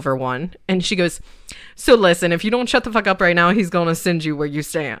 Silver One. And she goes, so listen, if you don't shut the fuck up right now, he's gonna send you where you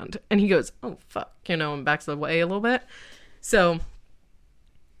stand. And he goes, oh fuck, and backs away a little bit. So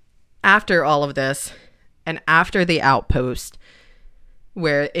after all of this, and after the outpost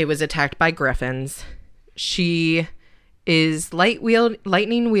where it was attacked by griffins, she is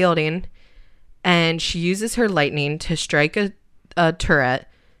lightning wielding, and she uses her lightning to strike a turret,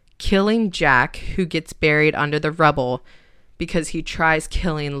 killing Jack, who gets buried under the rubble because he tries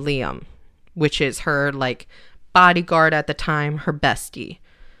killing Liam, which is her bodyguard at the time, her bestie.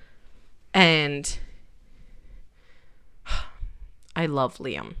 And I love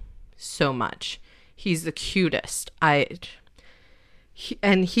Liam so much. He's the cutest.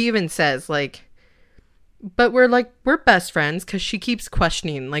 And he even says, But we're best friends because she keeps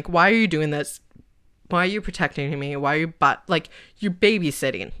questioning, like, why are you doing this? Why are you protecting me? Why are you, you're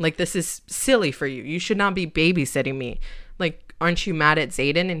babysitting. Like, this is silly for you. You should not be babysitting me. Like, aren't you mad at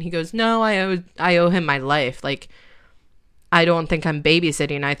Xaden? And he goes, no, I owe him my life. Like, I don't think I'm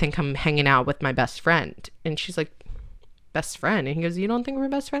babysitting. I think I'm hanging out with my best friend. And she's like, best friend? And he goes, you don't think we're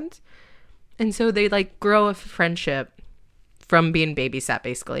best friends? And so they, like, grow a friendship from being babysat,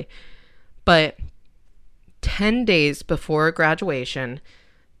 basically. But 10 days before graduation,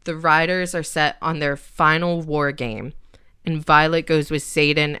 the riders are set on their final war game, and Violet goes with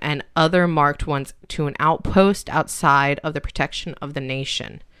Xaden and other marked ones to an outpost outside of the protection of the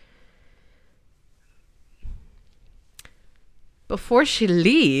nation. Before she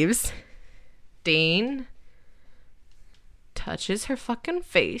leaves, Dane touches her fucking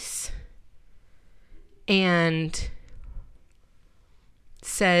face and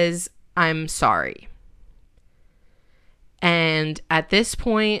says, I'm sorry. And at this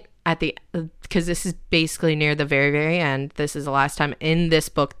point, because this is basically near the very, very end, this is the last time in this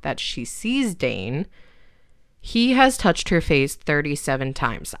book that she sees Dane. He has touched her face 37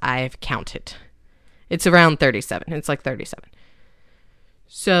 times. I've counted. It's around 37. It's like 37.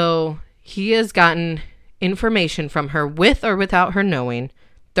 So he has gotten information from her with or without her knowing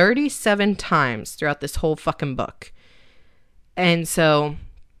 37 times throughout this whole fucking book. And so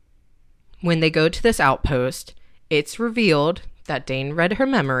when they go to this outpost, it's revealed that Dane read her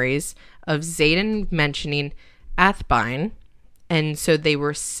memories of Xaden mentioning Athbyne, and so they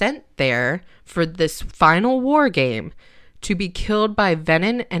were sent there for this final war game to be killed by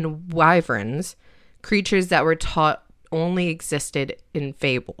venin and wyverns, creatures that were taught only existed in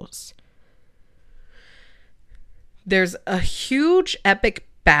fables. There's a huge epic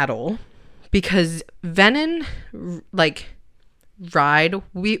battle because venin, like, ride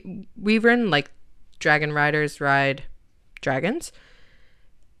wyvern, like dragon riders ride dragons,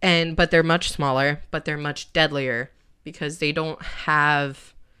 but they're much smaller, but they're much deadlier because they don't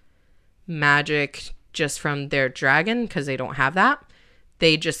have magic just from their dragon, because they don't have that.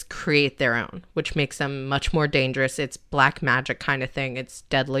 They just create their own, which makes them much more dangerous. It's black magic kind of thing. It's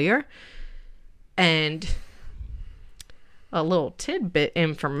deadlier. And a little tidbit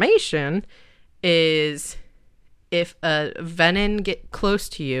information is, if a venin get close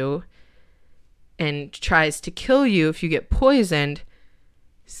to you and tries to kill you, if you get poisoned,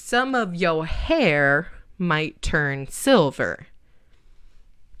 some of your hair might turn silver.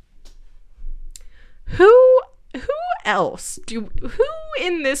 Who else who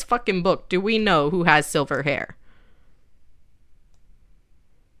in this fucking book do we know who has silver hair?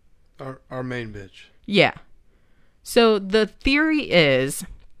 Our main bitch. Yeah. So the theory is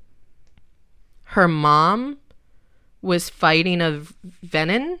her mom was fighting a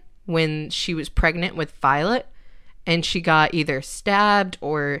venin when she was pregnant with Violet, and she got either stabbed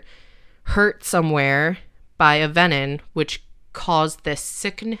or hurt somewhere by a venin, which caused this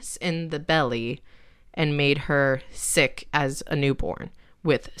sickness in the belly and made her sick as a newborn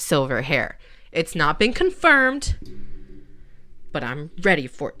with silver hair. It's not been confirmed, but I'm ready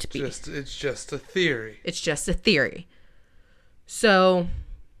for it to be. It's just a theory. It's just a theory. So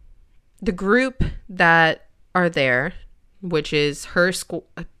the group that are there, which is her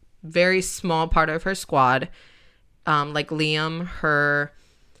a very small part of her squad, like Liam, her,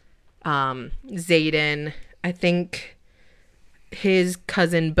 Xaden, I think his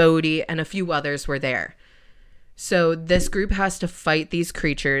cousin Bodhi, and a few others were there. So this group has to fight these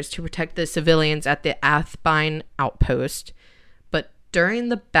creatures to protect the civilians at the Athbyne outpost. But during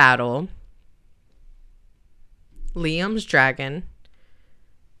the battle, Liam's dragon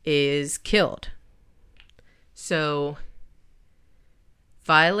is killed. So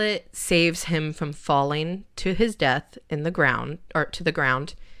Violet saves him from falling to his death in the ground, or to the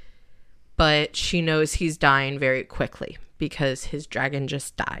ground, but she knows he's dying very quickly because his dragon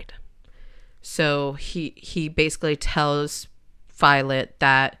just died. So he basically tells Violet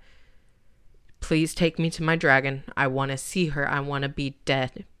that, please take me to my dragon. I want to see her. I want to be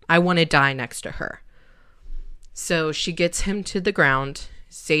dead. I want to die next to her. So she gets him to the ground.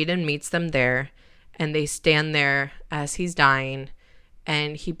 Xaden meets them there, and they stand there as he's dying.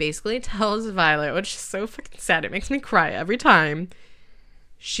 And he basically tells Violet, which is so fucking sad, it makes me cry every time.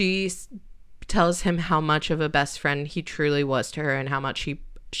 She tells him how much of a best friend he truly was to her and how much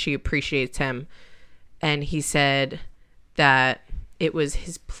she appreciates him. And he said that it was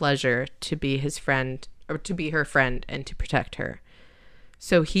his pleasure to be his friend, or to be her friend, and to protect her.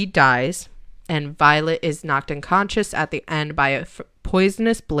 So he dies, and Violet is knocked unconscious at the end by a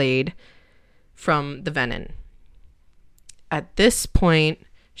poisonous blade from the venin. At this point,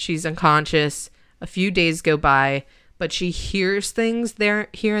 she's unconscious. A few days go by, but she hears things there,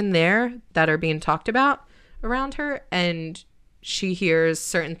 here and there that are being talked about around her. And she hears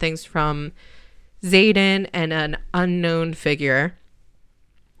certain things from Xaden and an unknown figure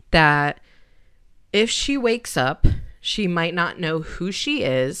that if she wakes up, she might not know who she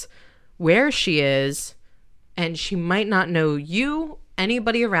is, where she is, and she might not know you,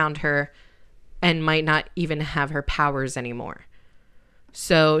 anybody around her, and might not even have her powers anymore.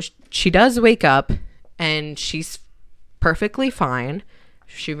 So she does wake up and she's perfectly fine.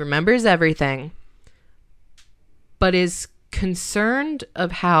 She remembers everything, but is concerned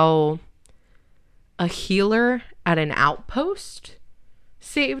of how a healer at an outpost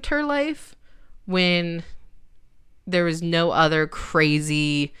saved her life when there was no other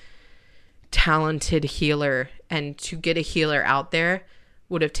crazy talented healer, and to get a healer out there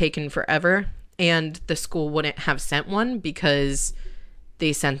would have taken forever, and the school wouldn't have sent one because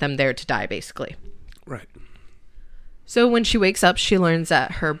they sent them there to die, basically. Right. So when she wakes up, she learns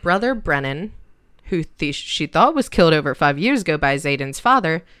that her brother Brennan, who she thought was killed over 5 years ago by Xaden's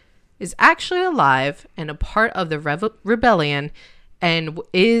father, is actually alive and a part of the rebellion, and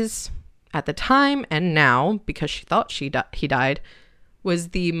is, at the time and now, because she thought he died, was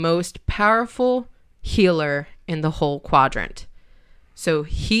the most powerful healer in the whole quadrant. So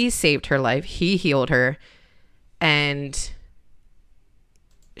he saved her life, he healed her, and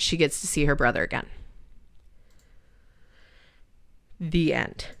she gets to see her brother again. The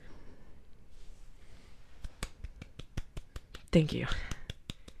end. Thank you.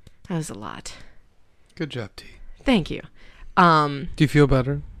 That was a lot. Good job, T. Thank you. Do you feel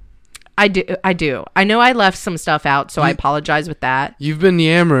better? I do. I know I left some stuff out, so I apologize with that. You've been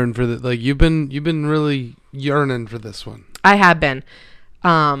yammering for the you've been really yearning for this one. I have been.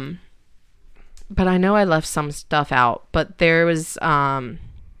 But I know I left some stuff out. But there was why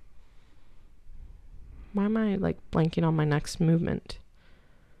am I like blanking on my next movement?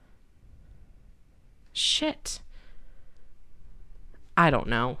 Shit. I don't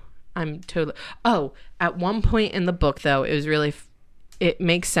know. I'm totally... Oh, at one point in the book, though, it was really... It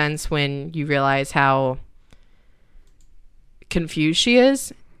makes sense when you realize how confused she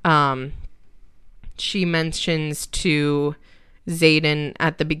is. She mentions to Xaden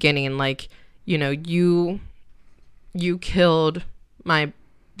at the beginning, like, you know, you killed my...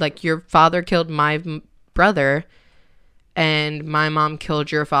 Like, your father killed my brother, and my mom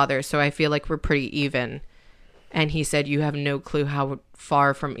killed your father, so I feel like we're pretty even. And he said, you have no clue how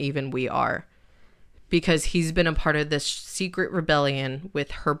far from even we are. Because he's been a part of this secret rebellion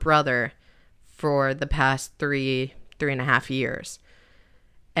with her brother for the past 3.5 years.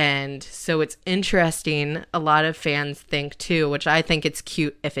 And so it's interesting. A lot of fans think too, which I think it's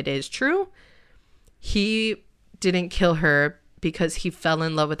cute if it is true. He didn't kill her because he fell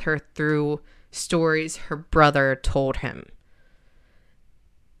in love with her through stories her brother told him.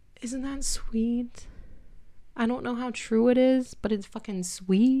 Isn't that sweet? I don't know how true it is, but it's fucking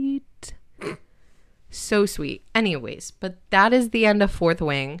sweet. So sweet. Anyways, but that is the end of Fourth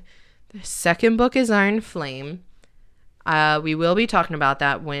Wing. The second book is Iron Flame. We will be talking about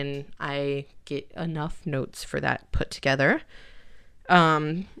that when I get enough notes for that put together.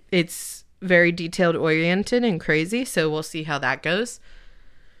 It's very detailed oriented and crazy, so we'll see how that goes.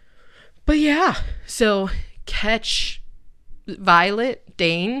 But yeah, so catch Violet,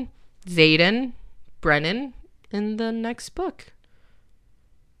 Dane, Xaden, Brennan in the next book.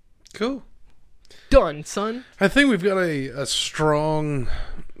 Cool. Done, son. I think we've got a strong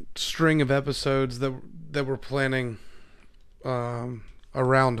string of episodes that we're planning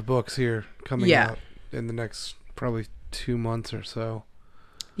around books here coming out in the next probably 2 months or so.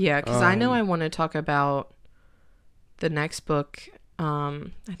 Yeah, because I know I want to talk about the next book. I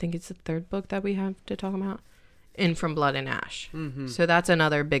think it's the third book that we have to talk about. In From Blood and Ash. Mm-hmm. So that's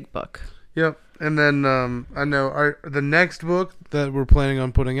another big book. Yep. And then I know the next book that we're planning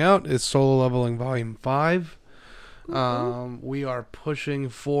on putting out is Solo Leveling Volume 5. Mm-hmm. We are pushing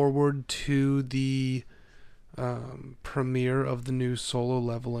forward to the premiere of the new Solo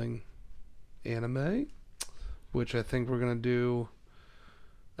Leveling anime, which I think we're going to do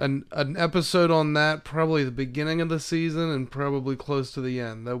an episode on that probably the beginning of the season and probably close to the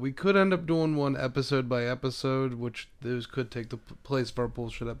end. Though we could end up doing one episode by episode, which those could take the place of our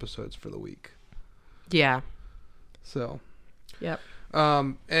bullshit episodes for the week. Yeah. So. Yep.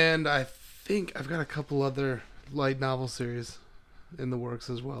 And I think I've got a couple other light novel series in the works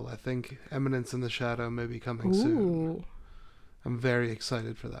as well. I think Eminence in the Shadow may be coming soon. I'm very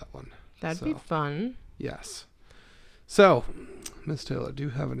excited for that one. That'd be fun. Yes. So, Miss Taylor, do you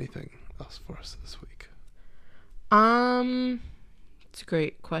have anything else for us this week? It's a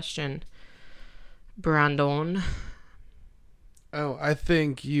great question. Brandon. Oh, I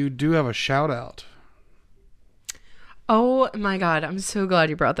think you do have a shout out. Oh my God. I'm so glad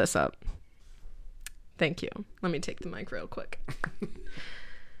you brought this up. Thank you. Let me take the mic real quick.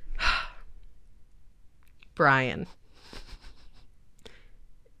 Brian.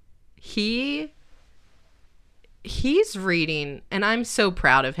 He's reading, and I'm so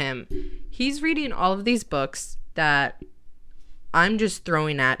proud of him. He's reading all of these books that I'm just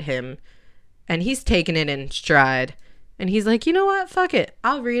throwing at him, and he's taking it in stride. And he's like, you know what? Fuck it.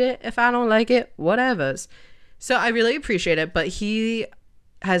 I'll read it. If I don't like it, whatevers. So I really appreciate it. But he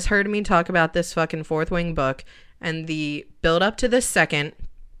has heard me talk about this fucking Fourth Wing book and the build up to the second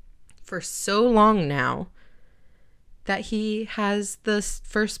for so long now that he has the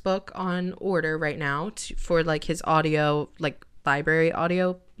first book on order right now for like his audio, like library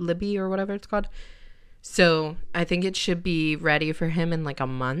audio, Libby or whatever it's called. So I think it should be ready for him in like a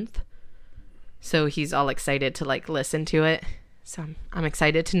month. So he's all excited to like listen to it. So I'm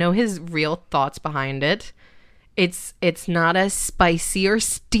excited to know his real thoughts behind it. It's not as spicy or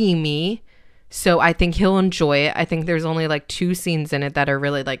steamy. So I think he'll enjoy it. I think there's only like 2 scenes in it that are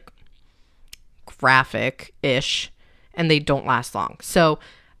really like graphic-ish, and they don't last long. So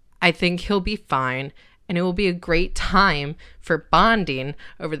I think he'll be fine, and it will be a great time for bonding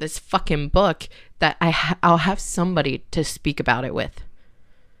over this fucking book that I'll have somebody to speak about it with.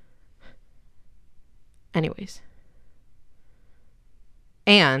 Anyways.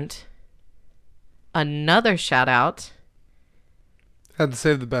 And another shout out. Had to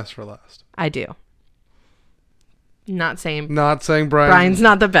save the best for last. I do. Not saying Brian. Brian's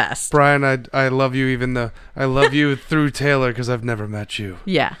not the best. Brian, I love you, even though I love you through Taylor because I've never met you.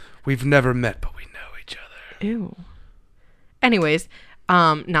 Yeah. We've never met, but we know each other. Ew. Anyways,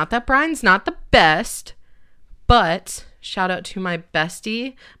 not that Brian's not the best, but shout out to my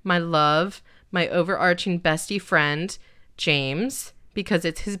bestie, my love, my overarching bestie friend, James, because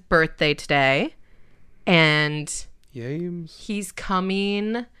it's his birthday today. And James. He's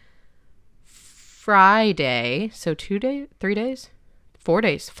coming Friday. So 2 days? 3 days? 4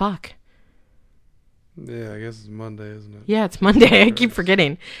 days. Fuck. Yeah, I guess it's Monday, isn't it? Yeah, it's Monday. I keep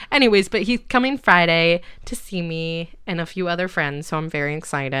forgetting. Anyways, but he's coming Friday to see me and a few other friends, so I'm very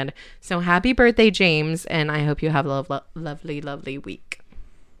excited. So happy birthday, James, and I hope you have a lovely, lovely week.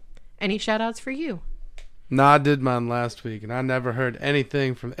 Any shout-outs for you? No, I did mine last week, and I never heard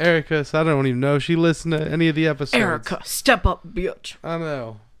anything from Erica, so I don't even know if she listened to any of the episodes. Erica, step up, bitch. I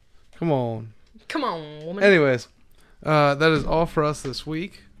know. Come on. Come on, woman. Anyways, that is all for us this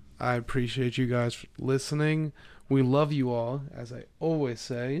week. I appreciate you guys listening. We love you all. As I always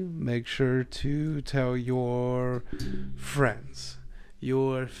say, make sure to tell your friends,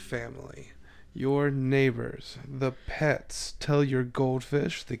 your family, your neighbors, the pets. Tell your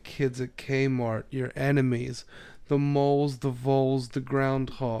goldfish, the kids at Kmart, your enemies, the moles, the voles, the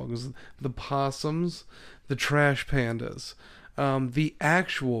groundhogs, the possums, the trash pandas, the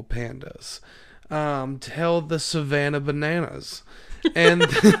actual pandas. Tell the Savannah bananas. And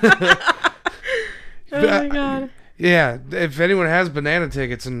oh my god. Yeah, if anyone has banana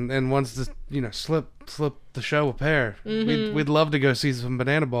tickets and wants to, slip the show a pair, we'd love to go see some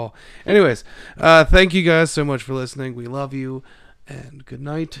Banana Ball. Anyways, thank you guys so much for listening. We love you, and good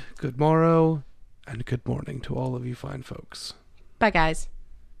night, good morrow, and good morning to all of you fine folks. Bye, guys.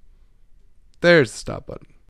 There's the stop button.